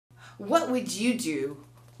What would you do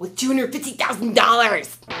with $250,000?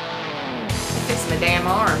 Fix my damn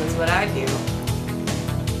arm is what I'd do.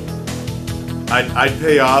 I'd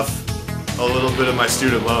pay off a little bit of my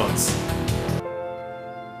student loans.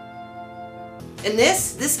 And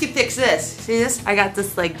this could fix this. See this? I got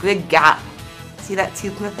this like big gap. See that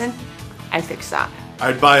tooth missing? I'd fix that.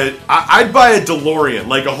 I'd buy a DeLorean,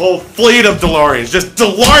 like a whole fleet of DeLoreans, just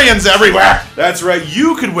DeLoreans everywhere. That's right,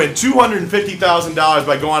 you could win $250,000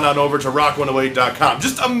 by going on over to rock108.com.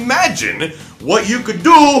 Just imagine what you could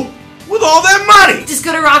do with all that money. Just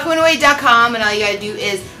go to rock108.com and all you gotta do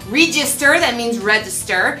is register. That means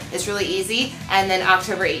register. It's really easy. And then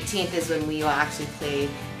October 18th is when we will actually play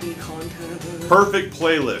the contest. Perfect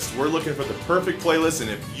playlist. We're looking for the perfect playlist, and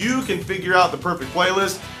if you can figure out the perfect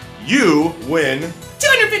playlist, you win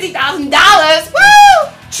 $250,000.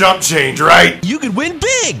 Woo! chump change, right? You could win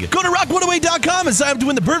big! Go to rock108.com and sign up to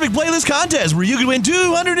win the perfect playlist contest where you could win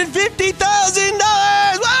 $250,000!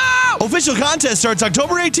 Wow! Official contest starts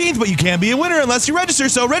October 18th, but you can't be a winner unless you register,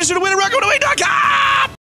 so register to win at rock108.com!